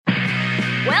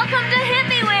Welcome to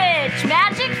Hippie Witch,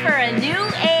 magic for a new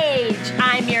age.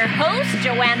 I'm your host,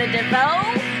 Joanna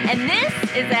DeVoe, and this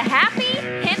is a happy,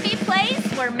 hippie place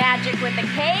where magic with a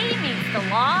K meets the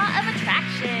law of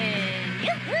attraction.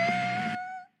 Yoo-hoo!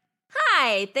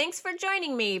 Hi, thanks for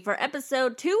joining me for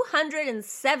episode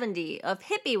 270 of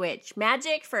Hippie Witch,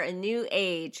 magic for a new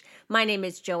age. My name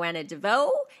is Joanna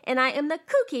DeVoe, and I am the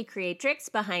kooky creatrix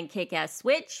behind Kick-Ass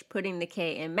Witch, Putting the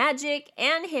K in Magic,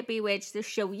 and Hippie Witch, the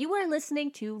show you are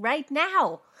listening to right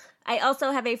now. I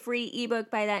also have a free ebook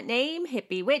by that name,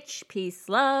 Hippie Witch, Peace,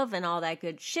 Love, and all that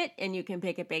good shit, and you can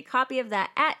pick up a copy of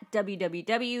that at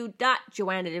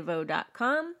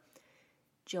www.joannadevoe.com.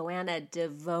 Joanna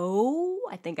DeVoe,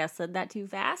 I think I said that too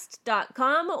fast,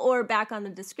 .com, or back on the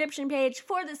description page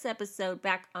for this episode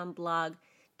back on Blog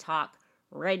Talk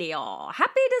Radio.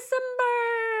 Happy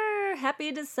December!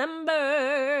 Happy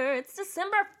December! It's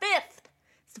December 5th.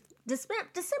 It's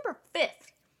December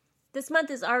 5th. This month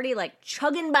is already like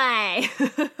chugging by.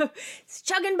 It's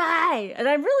chugging by. And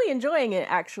I'm really enjoying it,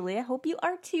 actually. I hope you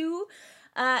are too.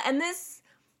 And this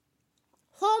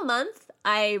whole month,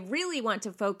 I really want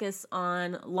to focus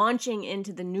on launching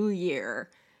into the new year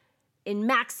in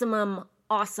maximum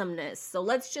awesomeness. So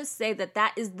let's just say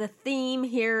that is the theme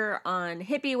here on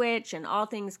Hippie Witch and all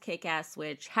things Kick-Ass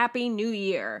Witch. Happy New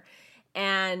Year.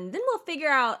 And then we'll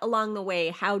figure out along the way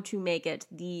how to make it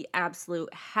the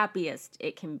absolute happiest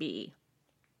it can be.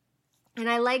 And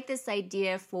I like this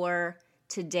idea for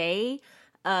today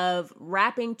of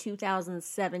wrapping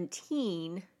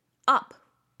 2017 up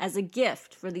as a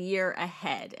gift for the year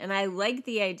ahead. And I like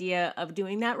the idea of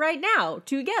doing that right now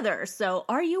together. So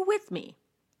are you with me?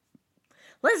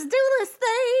 Let's do this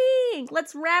thing.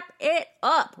 Let's wrap it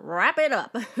up. Wrap it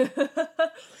up.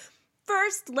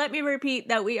 First, let me repeat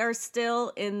that we are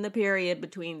still in the period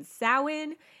between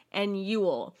Samhain and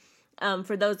Yule.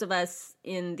 For those of us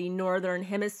in the Northern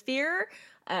Hemisphere,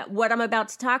 what I'm about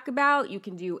to talk about, you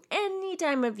can do any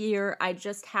time of year. I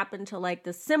just happen to like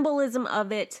the symbolism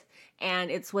of it, and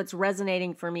it's what's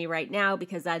resonating for me right now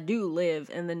because I do live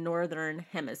in the Northern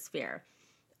Hemisphere.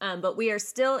 But we are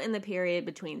still in the period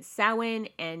between Samhain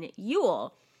and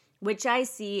Yule, which I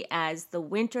see as the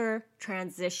winter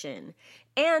transition.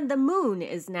 And the moon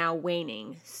is now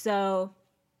waning. So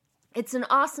it's an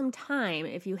awesome time,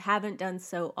 if you haven't done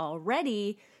so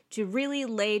already, to really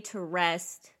lay to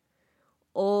rest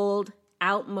old,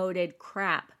 outmoded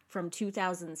crap from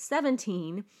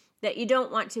 2017 that you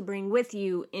don't want to bring with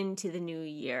you into the new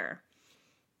year.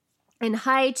 And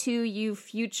hi to you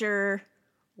future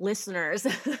listeners.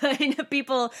 I know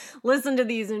people listen to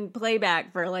these in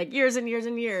playback for like years and years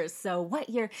and years. So what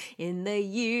year? In the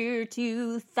year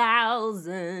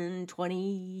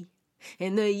 2020.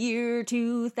 In the year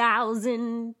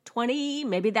 2020.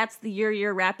 Maybe that's the year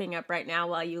you're wrapping up right now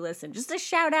while you listen. Just a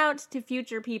shout out to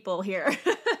future people here.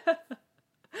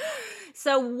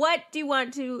 So what do you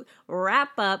want to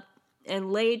wrap up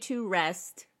and lay to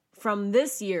rest from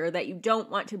this year that you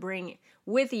don't want to bring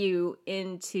with you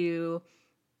into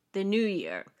the new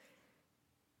year?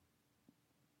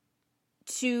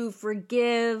 To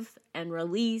forgive and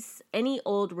release any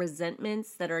old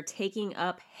resentments that are taking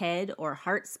up head or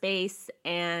heart space,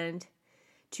 and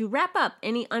to wrap up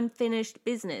any unfinished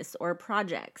business or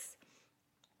projects.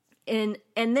 And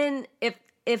then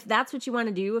if that's what you want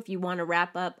to do, if you want to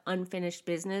wrap up unfinished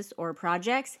business or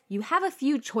projects, you have a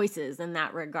few choices in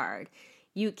that regard.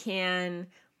 You can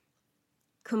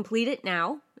complete it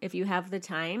now if you have the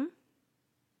time.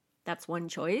 That's one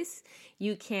choice.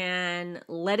 You can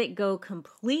let it go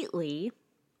completely.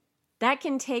 That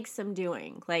can take some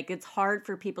doing. Like, it's hard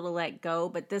for people to let go,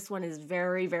 but this one is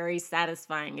very, very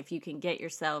satisfying if you can get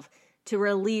yourself to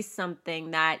release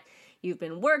something that you've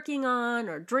been working on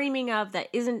or dreaming of that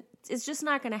it's just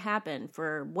not going to happen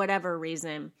for whatever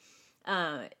reason.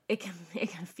 It can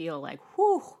feel like,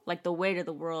 whew, like the weight of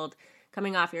the world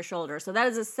coming off your shoulder. So that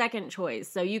is a second choice.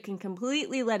 So you can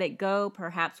completely let it go,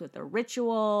 perhaps with a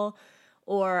ritual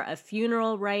or a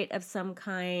funeral rite of some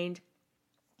kind.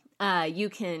 You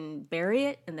can bury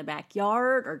it in the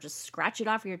backyard or just scratch it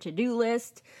off your to-do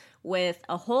list with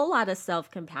a whole lot of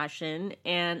self-compassion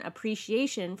and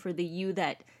appreciation for the you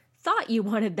that thought you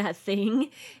wanted that thing,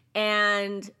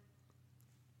 and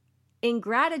in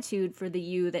gratitude for the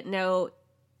you that know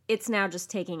it's now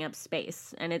just taking up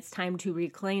space and it's time to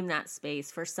reclaim that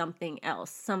space for something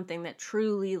else, something that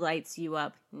truly lights you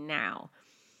up now.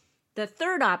 The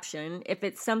third option, if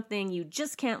it's something you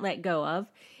just can't let go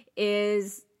of,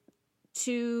 is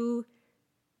to,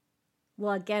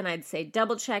 well, again, I'd say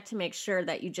double check to make sure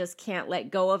that you just can't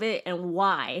let go of it and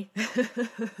why.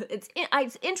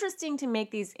 It's interesting to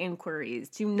make these inquiries,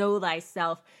 to know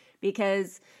thyself,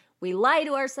 because We lie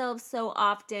to ourselves so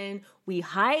often. We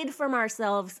hide from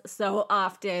ourselves so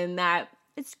often that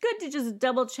it's good to just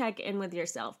double check in with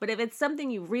yourself. But if it's something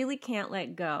you really can't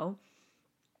let go,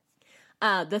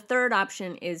 the third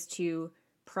option is to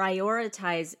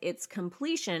prioritize its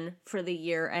completion for the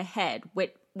year ahead,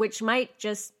 which might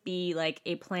just be like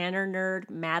a planner nerd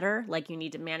matter, like you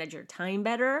need to manage your time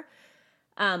better.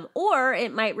 Or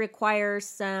it might require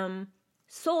some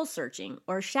soul searching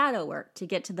or shadow work to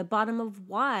get to the bottom of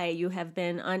why you have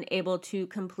been unable to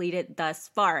complete it thus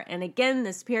far. And again,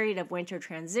 this period of winter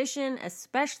transition,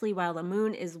 especially while the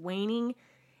moon is waning,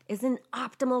 is an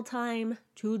optimal time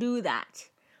to do that.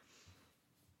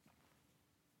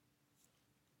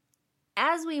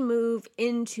 As we move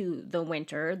into the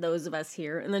winter, those of us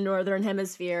here in the Northern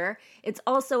Hemisphere, it's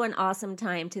also an awesome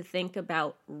time to think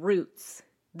about roots.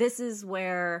 This is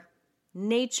where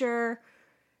nature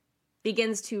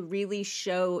begins to really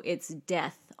show its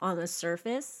death on the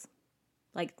surface.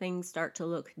 Like things start to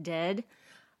look dead.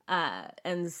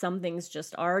 And some things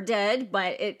just are dead,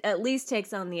 but it at least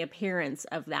takes on the appearance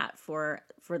of that for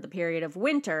the period of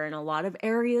winter in a lot of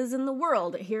areas in the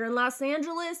world. Here in Los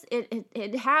Angeles,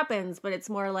 it happens, but it's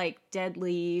more like dead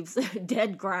leaves,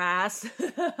 dead grass,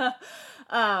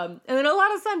 and then a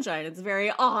lot of sunshine. It's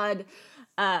very odd.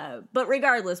 But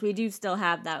regardless, we do still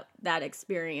have that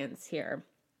experience here.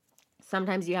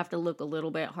 Sometimes you have to look a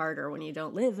little bit harder when you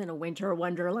don't live in a winter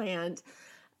wonderland.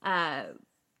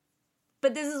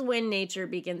 But this is when nature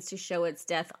begins to show its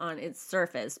death on its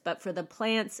surface. But for the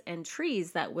plants and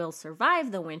trees that will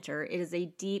survive the winter, it is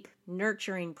a deep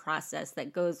nurturing process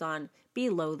that goes on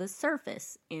below the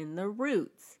surface in the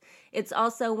roots. It's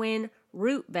also when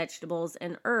root vegetables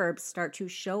and herbs start to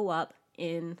show up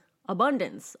in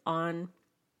abundance on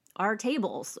our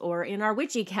tables or in our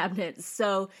witchy cabinets.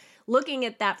 So looking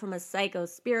at that from a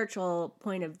psycho-spiritual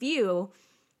point of view,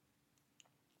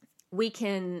 we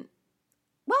can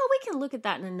look at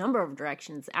that in a number of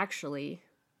directions, actually,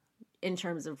 in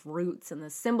terms of roots and the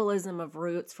symbolism of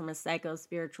roots from a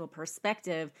psycho-spiritual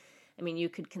perspective. I mean, you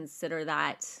could consider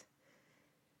that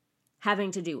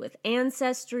having to do with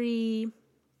ancestry,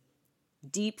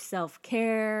 deep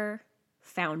self-care,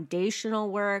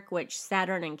 foundational work, which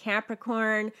Saturn and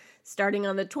Capricorn, starting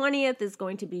on the 20th, is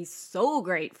going to be so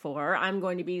great for. I'm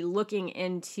going to be looking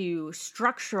into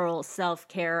structural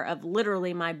self-care of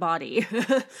literally my body,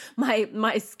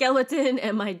 my skeleton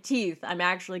and my teeth. I'm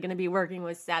actually going to be working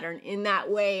with Saturn in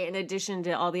that way, in addition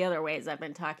to all the other ways I've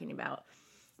been talking about.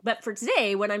 But for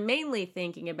today, what I'm mainly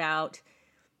thinking about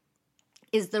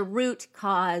is the root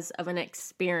cause of an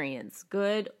experience,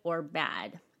 good or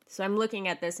bad. So I'm looking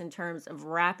at this in terms of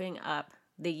wrapping up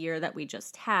the year that we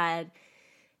just had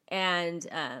and,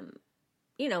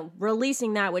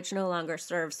 releasing that which no longer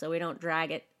serves so we don't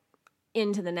drag it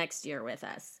into the next year with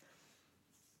us.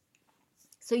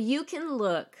 So you can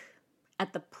look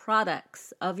at the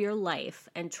products of your life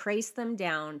and trace them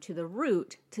down to the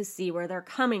root to see where they're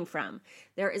coming from.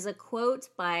 There is a quote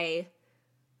by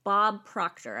Bob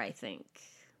Proctor, I think.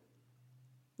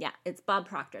 Yeah, it's Bob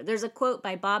Proctor. There's a quote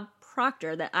by Bob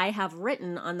Proctor that I have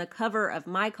written on the cover of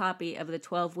my copy of the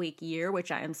 12-week year,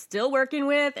 which I am still working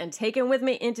with and taking with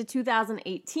me into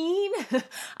 2018.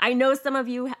 I know some of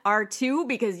you are too,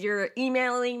 because you're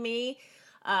emailing me.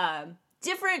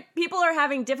 Different people are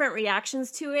having different reactions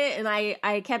to it, and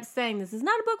I kept saying this is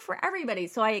not a book for everybody,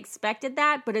 so I expected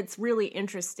that, but it's really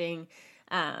interesting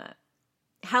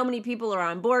how many people are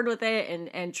on board with it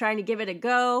and trying to give it a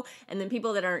go, and then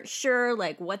people that aren't sure,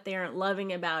 like what they aren't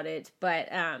loving about it. But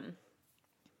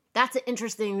that's an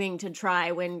interesting thing to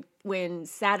try when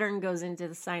Saturn goes into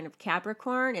the sign of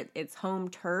Capricorn. It's home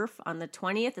turf on the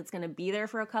 20th. It's going to be there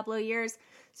for a couple of years.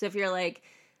 So if you're like,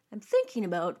 I'm thinking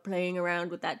about playing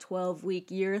around with that 12-week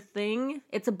year thing.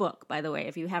 It's a book, by the way.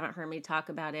 If you haven't heard me talk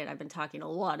about it, I've been talking a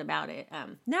lot about it.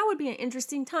 Now would be an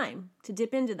interesting time to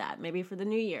dip into that, maybe for the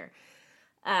new year.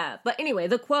 But anyway,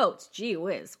 the quote, gee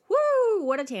whiz, woo,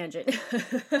 what a tangent.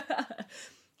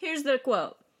 Here's the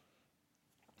quote.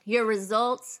 Your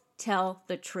results tell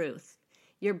the truth.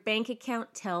 Your bank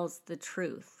account tells the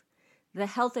truth. The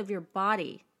health of your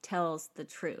body tells the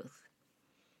truth.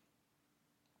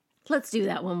 Let's do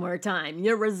that one more time.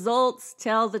 Your results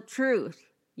tell the truth.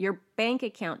 Your bank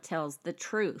account tells the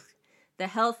truth. The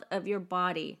health of your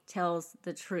body tells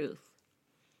the truth.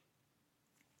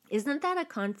 Isn't that a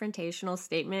confrontational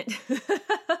statement?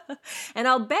 And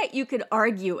I'll bet you could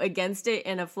argue against it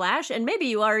in a flash, and maybe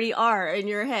you already are in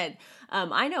your head.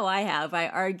 I know I have. I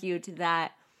argued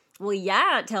that, well,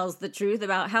 yeah, it tells the truth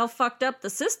about how fucked up the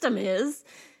system is.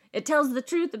 It tells the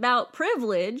truth about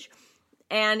privilege,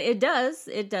 and it does.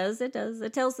 It tells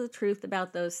the truth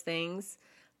about those things.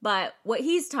 But what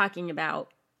he's talking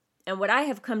about, and what I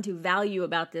have come to value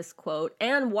about this quote,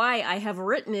 and why I have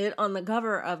written it on the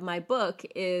cover of my book,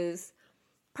 is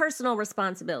personal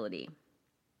responsibility.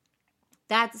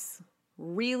 That's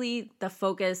really the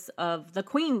focus of the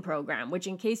Queen program, which,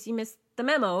 in case you missed the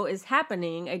memo, is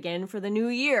happening again for the new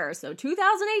year. So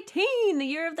 2018, the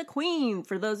year of the Queen,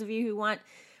 for those of you who want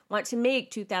to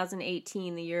make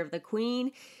 2018 the year of the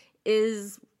Queen,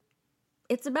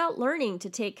 it's about learning to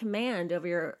take command over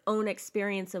your own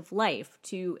experience of life,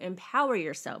 to empower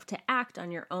yourself to act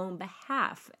on your own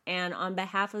behalf and on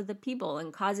behalf of the people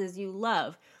and causes you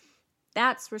love.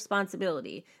 That's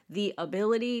responsibility, the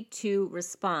ability to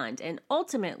respond. And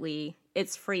ultimately,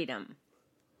 it's freedom.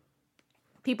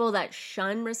 People that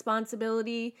shun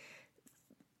responsibility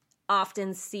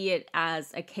often see it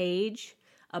as a cage,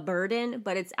 a burden,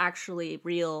 but it's actually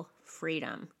real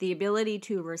freedom. The ability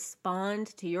to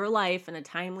respond to your life in a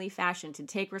timely fashion, to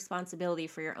take responsibility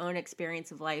for your own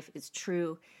experience of life, is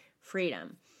true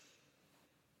freedom.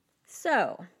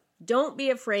 So, don't be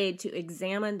afraid to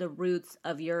examine the roots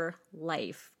of your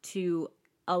life, to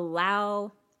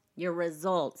allow your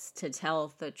results to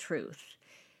tell the truth.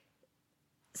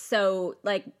 So,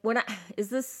 is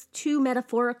this too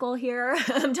metaphorical here?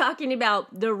 I'm talking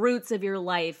about the roots of your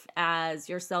life as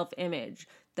your self-image,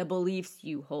 the beliefs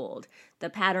you hold,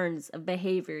 the patterns of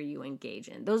behavior you engage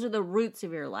in. Those are the roots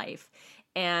of your life.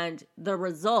 And the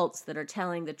results that are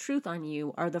telling the truth on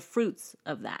you are the fruits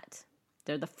of that.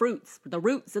 They're the fruits, the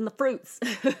roots and the fruits.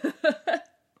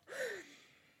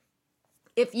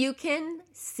 If you can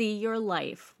see your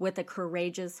life with a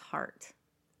courageous heart,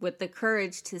 with the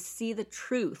courage to see the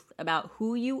truth about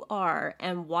who you are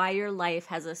and why your life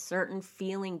has a certain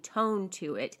feeling tone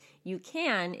to it, you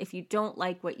can, if you don't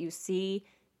like what you see,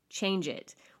 change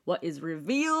it. What is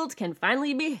revealed can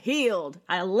finally be healed.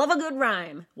 I love a good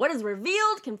rhyme. What is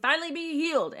revealed can finally be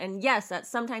healed. And yes, that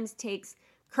sometimes takes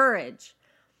courage.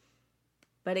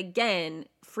 But again,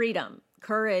 freedom.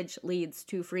 Courage leads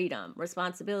to freedom.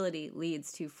 Responsibility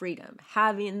leads to freedom.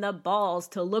 Having the balls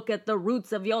to look at the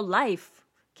roots of your life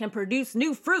can produce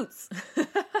new fruits.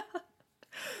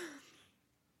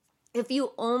 If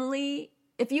you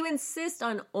insist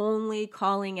on only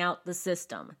calling out the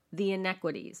system, the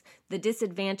inequities, the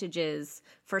disadvantages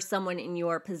for someone in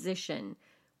your position,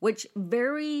 which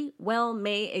very well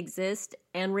may exist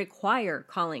and require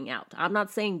calling out. I'm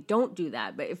not saying don't do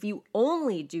that, but if you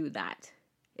only do that,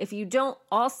 if you don't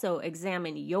also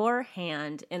examine your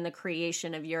hand in the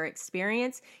creation of your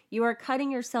experience, you are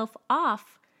cutting yourself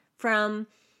off from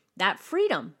that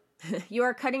freedom. You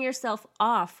are cutting yourself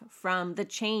off from the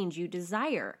change you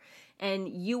desire, and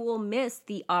you will miss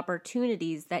the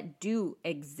opportunities that do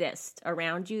exist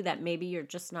around you that maybe you're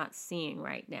just not seeing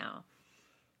right now.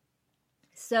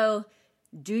 So,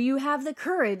 do you have the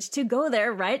courage to go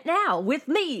there right now with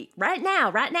me? Right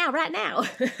now. There is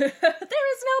no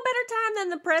better time than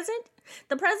the present.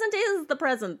 The present is the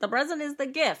present. The present is the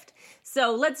gift.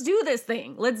 So let's do this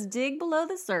thing. Let's dig below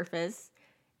the surface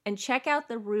and check out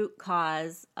the root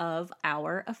cause of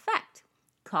our effect.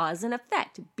 Cause and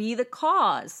effect. Be the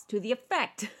cause to the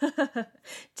effect.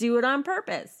 Do it on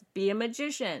purpose. Be a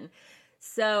magician.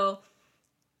 So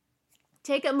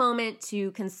take a moment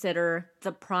to consider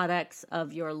the products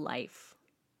of your life.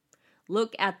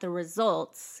 Look at the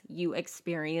results you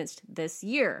experienced this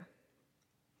year.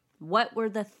 What were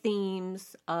the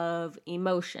themes of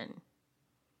emotion?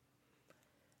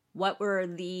 What were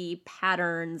the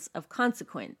patterns of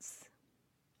consequence?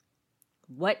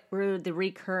 What were the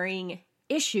recurring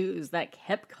issues that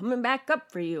kept coming back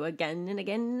up for you again and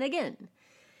again and again?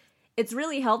 It's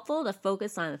really helpful to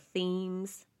focus on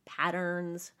themes,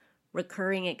 patterns,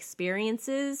 recurring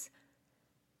experiences,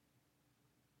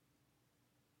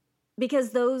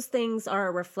 because those things are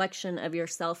a reflection of your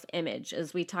self-image,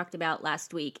 as we talked about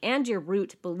last week, and your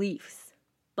root beliefs.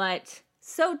 But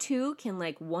so too can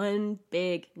one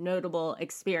big notable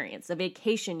experience, a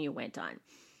vacation you went on,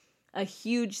 a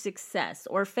huge success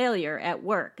or failure at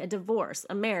work, a divorce,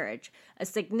 a marriage, a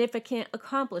significant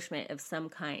accomplishment of some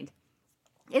kind.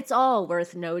 It's all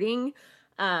worth noting.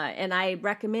 And I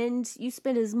recommend you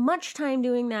spend as much time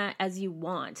doing that as you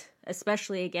want,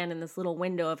 especially again in this little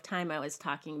window of time I was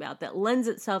talking about that lends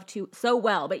itself to so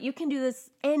well. But you can do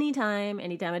this anytime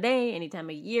of day,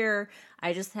 anytime of year.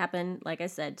 I just happen, like I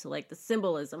said, to like the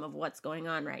symbolism of what's going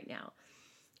on right now.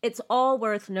 It's all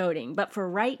worth noting. But for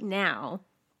right now,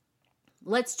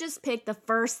 let's just pick the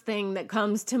first thing that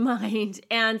comes to mind.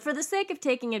 And for the sake of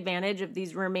taking advantage of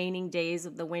these remaining days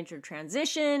of the winter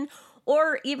transition,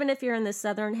 or even if you're in the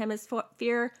southern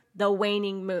hemisphere, the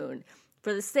waning moon.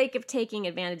 For the sake of taking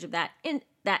advantage of that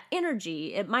that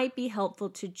energy, it might be helpful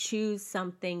to choose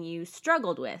something you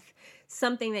struggled with,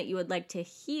 something that you would like to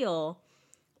heal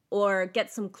or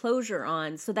get some closure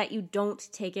on so that you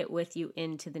don't take it with you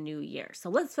into the new year. So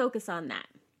let's focus on that.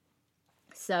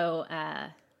 So,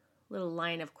 little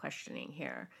line of questioning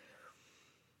here.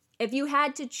 If you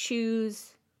had to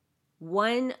choose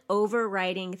one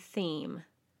overriding theme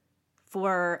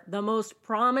for the most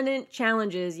prominent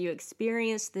challenges you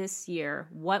experienced this year,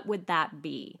 what would that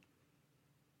be?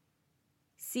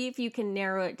 See if you can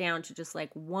narrow it down to just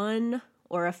like one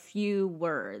or a few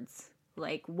words.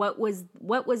 Like what was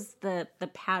the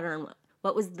pattern?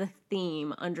 What was the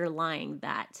theme underlying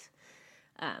that?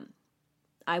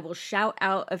 I will shout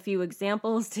out a few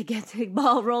examples to get the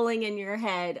ball rolling in your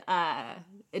head.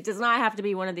 It does not have to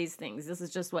be one of these things. This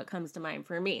is just what comes to mind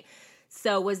for me.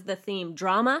 So was the theme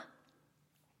drama?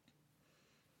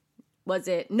 Was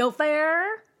it no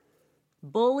fair?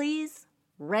 Bullies?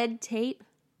 Red tape?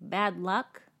 Bad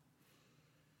luck?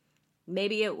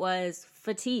 Maybe it was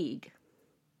fatigue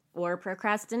or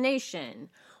procrastination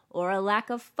or a lack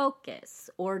of focus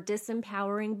or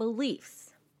disempowering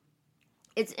beliefs.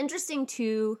 It's interesting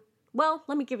to, well,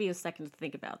 let me give you a second to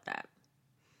think about that.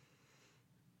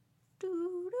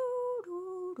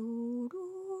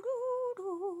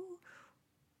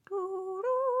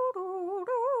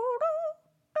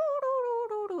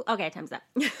 Okay, time's up.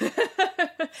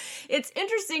 It's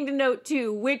interesting to note,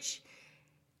 too, which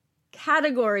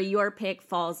category your pick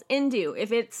falls into.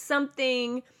 If it's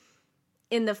something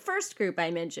in the first group I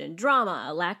mentioned, drama,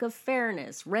 a lack of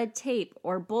fairness, red tape,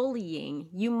 or bullying,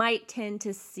 you might tend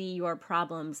to see your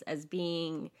problems as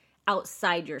being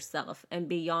outside yourself and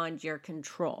beyond your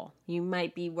control. You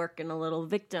might be working a little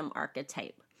victim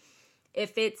archetype.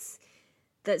 If it's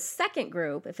in the second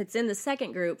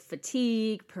group,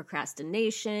 fatigue,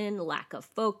 procrastination, lack of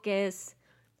focus,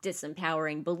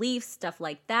 disempowering beliefs, stuff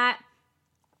like that,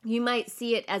 you might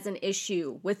see it as an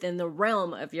issue within the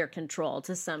realm of your control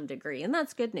to some degree, and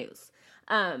that's good news.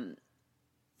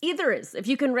 If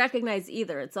you can recognize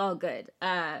either, it's all good.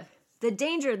 The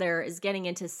danger there is getting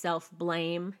into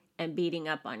self-blame and beating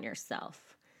up on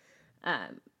yourself.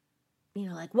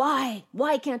 Like, why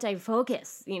can't I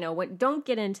focus? Don't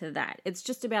get into that. It's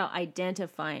just about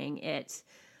identifying it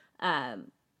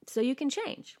so you can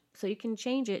change. So you can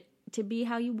change it to be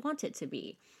how you want it to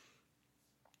be.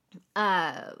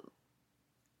 So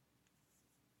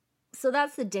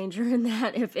that's the danger in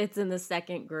that if it's in the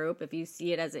second group, if you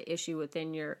see it as an issue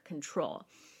within your control.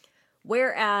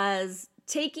 Whereas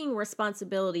taking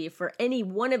responsibility for any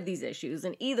one of these issues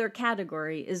in either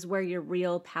category is where your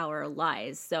real power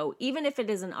lies. So even if it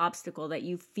is an obstacle that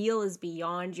you feel is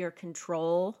beyond your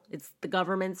control, it's the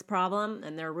government's problem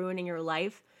and they're ruining your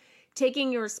life,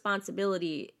 taking your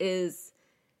responsibility is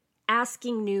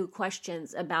asking new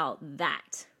questions about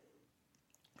that.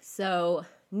 So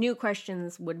new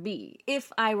questions would be,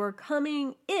 if I were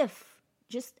coming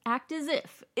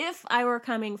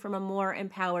from a more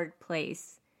empowered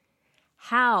place,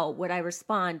 how would I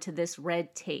respond to this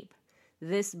red tape,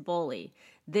 this bully,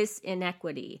 this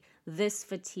inequity, this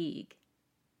fatigue?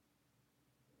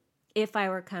 If I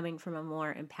were coming from a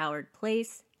more empowered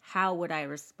place, how would I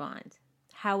respond?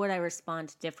 How would I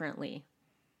respond differently?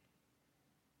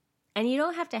 And you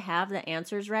don't have to have the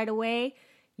answers right away.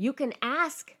 You can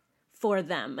ask for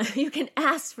them. You can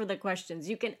ask for the questions.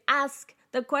 You can ask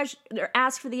the question or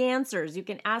ask for the answers. You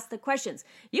can ask the questions.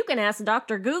 You can ask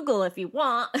Dr. Google if you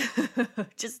want.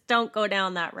 Just don't go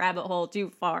down that rabbit hole too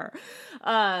far.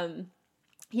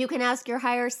 You can ask your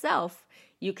higher self.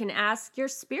 You can ask your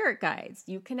spirit guides.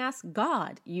 You can ask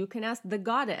God. You can ask the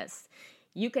goddess.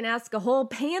 You can ask a whole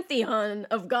pantheon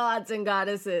of gods and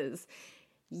goddesses.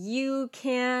 You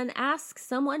can ask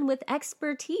someone with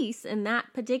expertise in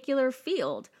that particular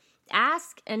field.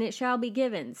 Ask and it shall be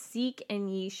given. Seek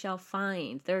and ye shall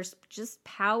find. There's just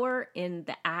power in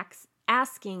the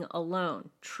asking alone.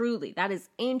 Truly, that is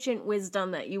ancient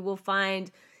wisdom that you will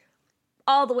find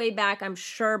all the way back, I'm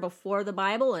sure, before the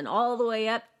Bible and all the way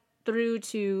up through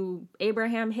to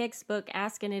Abraham Hicks' book,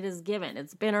 Ask and It Is Given.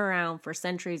 It's been around for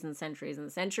centuries and centuries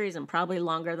and centuries and probably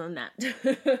longer than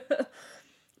that.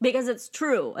 Because it's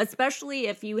true, especially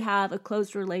if you have a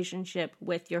close relationship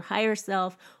with your higher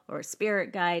self or a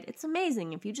spirit guide. It's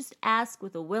amazing if you just ask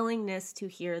with a willingness to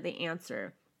hear the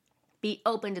answer. Be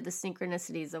open to the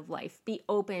synchronicities of life. Be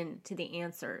open to the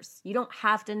answers. You don't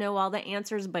have to know all the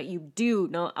answers, but you do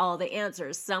know all the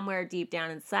answers somewhere deep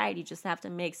down inside. You just have to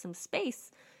make some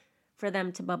space for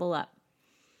them to bubble up.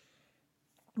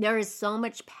 There is so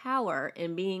much power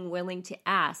in being willing to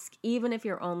ask, even if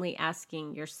you're only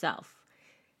asking yourself.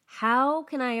 How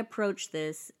can I approach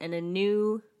this in a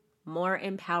new more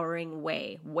empowering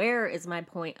way? Where is my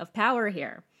point of power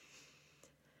here?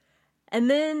 And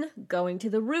then going to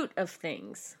the root of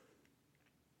things.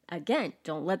 Again,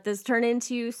 don't let this turn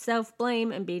into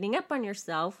self-blame and beating up on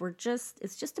yourself.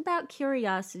 It's just about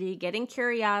curiosity, getting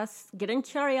curious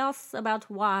about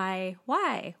why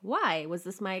was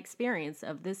this my experience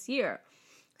of this year?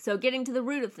 So getting to the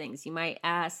root of things, you might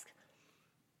ask,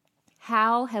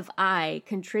 how have I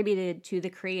contributed to the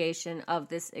creation of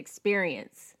this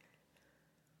experience?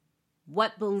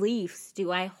 What beliefs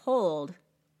do I hold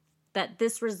that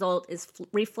this result is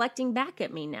reflecting back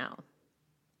at me now?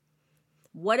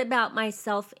 What about my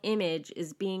self-image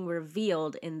is being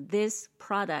revealed in this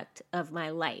product of my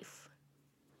life?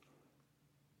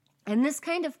 And this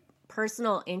kind of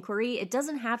personal inquiry, it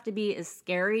doesn't have to be as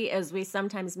scary as we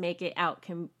sometimes make it out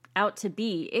to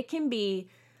be. It can be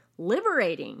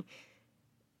liberating.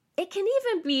 It can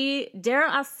even be, dare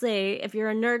I say, if you're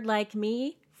a nerd like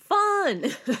me,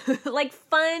 fun. Like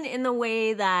fun in the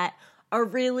way that a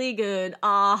really good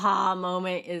aha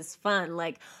moment is fun.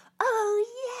 Like, oh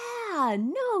yeah,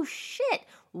 no shit.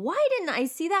 Why didn't I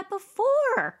see that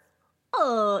before?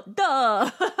 Oh,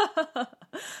 duh.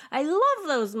 I love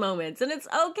those moments. And it's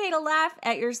okay to laugh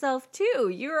at yourself too.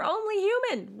 You're only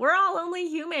human. We're all only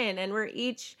human. And we're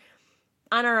each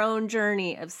on our own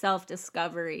journey of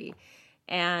self-discovery.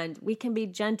 And we can be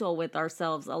gentle with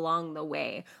ourselves along the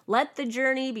way. Let the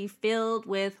journey be filled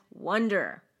with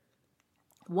wonder.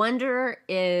 Wonder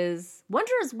is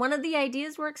one of the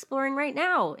ideas we're exploring right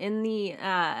now in the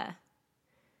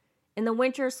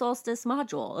winter solstice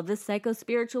module of the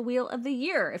Psycho-Spiritual Wheel of the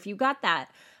Year. If you got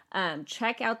that,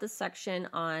 check out the section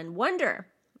on wonder.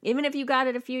 Even if you got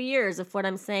it a few years, if what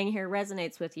I'm saying here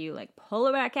resonates with you, like pull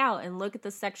it back out and look at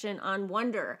the section on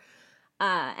wonder.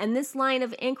 And this line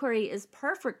of inquiry is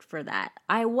perfect for that.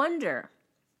 I wonder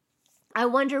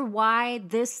why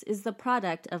this is the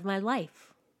product of my life.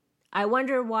 I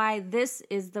wonder why this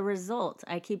is the result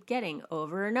I keep getting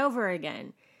over and over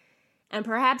again. And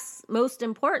perhaps most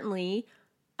importantly,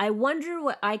 I wonder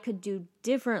what I could do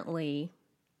differently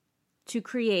to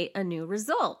create a new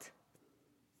result.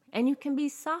 And you can be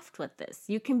soft with this.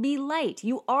 You can be light.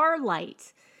 You are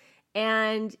light.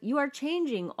 And you are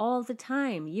changing all the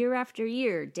time, year after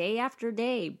year, day after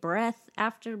day, breath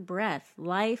after breath.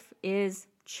 Life is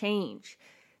change.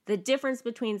 The difference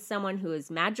between someone who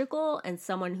is magical and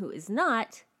someone who is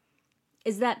not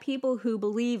is that people who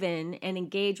believe in and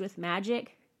engage with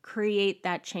magic create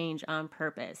that change on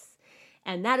purpose.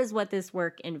 And that is what this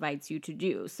work invites you to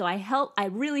do. So I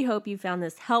really hope you found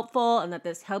this helpful and that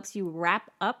this helps you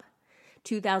wrap up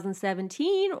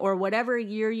 2017 or whatever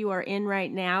year you are in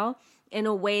right now in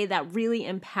a way that really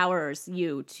empowers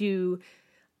you to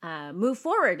move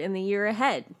forward in the year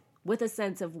ahead with a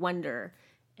sense of wonder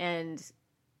and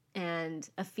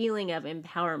a feeling of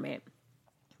empowerment.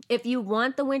 If you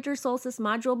want the Winter Solstice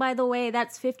module, by the way,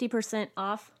 that's 50%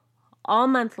 off all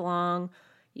month long.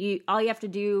 All you have to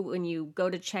do when you go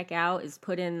to checkout is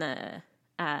put in the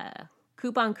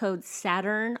coupon code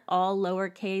Saturn, all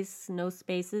lowercase, no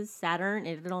spaces, Saturn,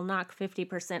 and it'll knock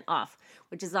 50% off,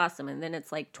 which is awesome. And then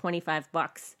it's like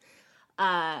 $25.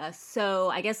 So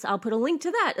I guess I'll put a link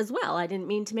to that as well. I didn't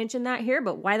mean to mention that here,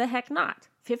 but why the heck not?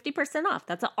 50% off.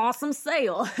 That's an awesome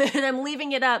sale. And I'm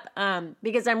leaving it up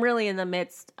because I'm really in the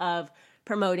midst of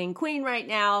promoting Queen right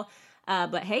now.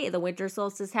 But hey, the winter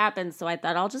solstice happens, so I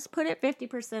thought I'll just put it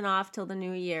 50% off till the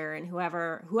new year, and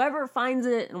whoever finds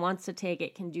it and wants to take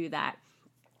it can do that.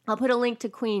 I'll put a link to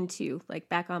Queen too, like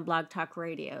back on Blog Talk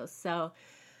Radio. So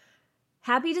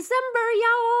happy December,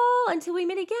 y'all! Until we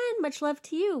meet again, much love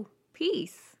to you.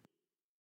 Peace.